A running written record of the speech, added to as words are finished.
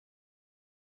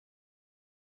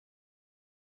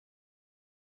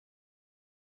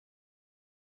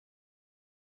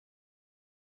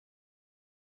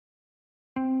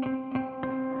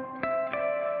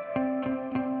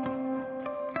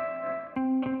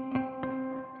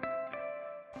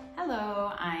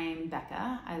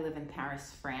Becca. I live in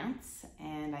Paris, France,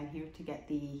 and I'm here to get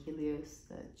the Helios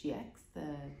GX,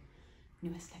 the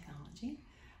newest technology.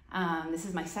 This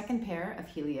is my second pair of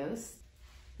Helios.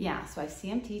 Yeah, so I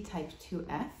CMT type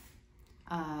 2F.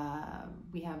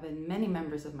 We have many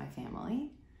members of my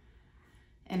family,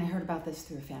 and I heard about this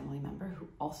through a family member who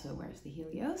also wears the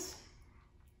Helios.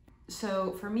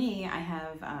 So for me, I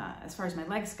have, as far as my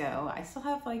legs go, I still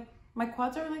have my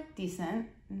quads are decent,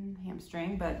 and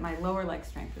hamstring, but my lower leg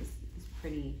strength is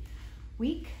pretty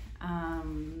weak.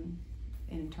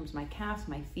 In terms of my calves,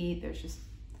 my feet, there's just,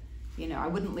 I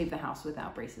wouldn't leave the house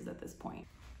without braces at this point.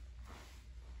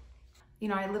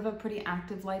 I live a pretty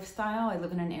active lifestyle. I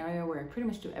live in an area where I pretty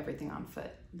much do everything on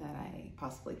foot that I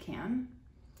possibly can.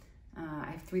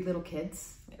 I have 3 little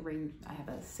kids. I have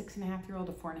a 6.5-year-old,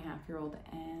 a 4.5-year-old,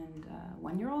 and a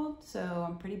 1-year-old, so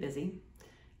I'm pretty busy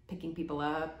picking people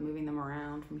up, moving them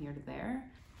around from here to there.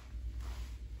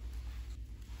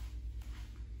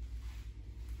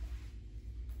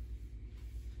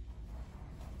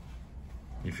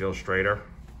 You feel straighter?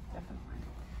 Definitely.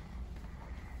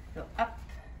 Feel up,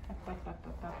 up, up, up,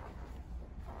 up, up.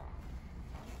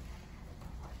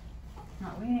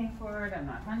 Not leaning forward, I'm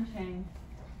not hunching.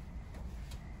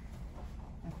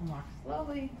 I can walk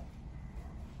slowly,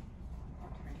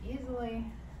 turn easily.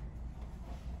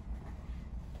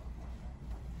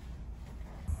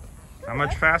 How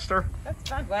much faster? That's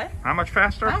fun. What? How much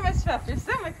faster? How much faster?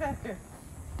 So much faster.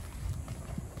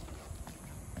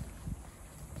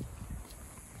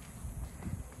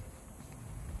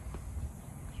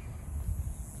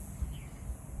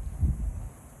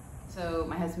 So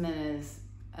my husband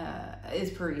is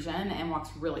Parisian and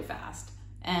walks really fast.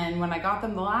 And when I got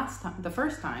them the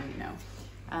first time,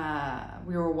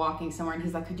 we were walking somewhere and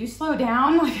he's like, "Could you slow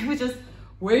down?" It was just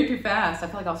way too fast. I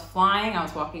felt like I was flying. I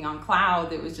was walking on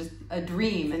clouds. It was just a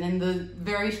dream. And in the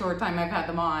very short time I've had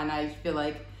them on, I feel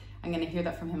like I'm going to hear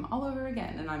that from him all over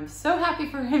again. And I'm so happy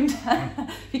for him to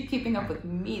be keeping up with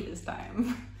me this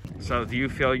time. So do you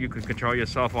feel you could control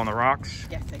yourself on the rocks?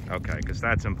 Yes, I can. Okay, because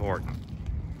that's important.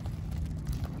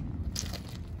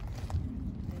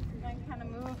 I can kind of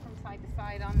move from side to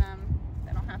side on them.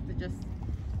 I don't have to just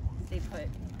stay put.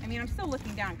 I mean, I'm still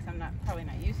looking down because I'm probably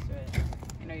not used to it.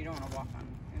 You don't want to walk on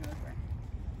who knows where.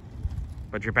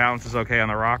 But your balance is okay on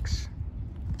the rocks?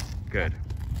 Good.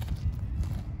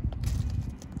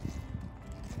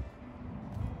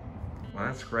 Well,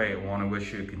 that's great. I want to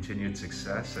wish you continued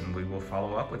success, and we will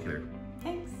follow up with you.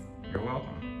 Thanks. You're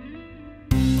welcome.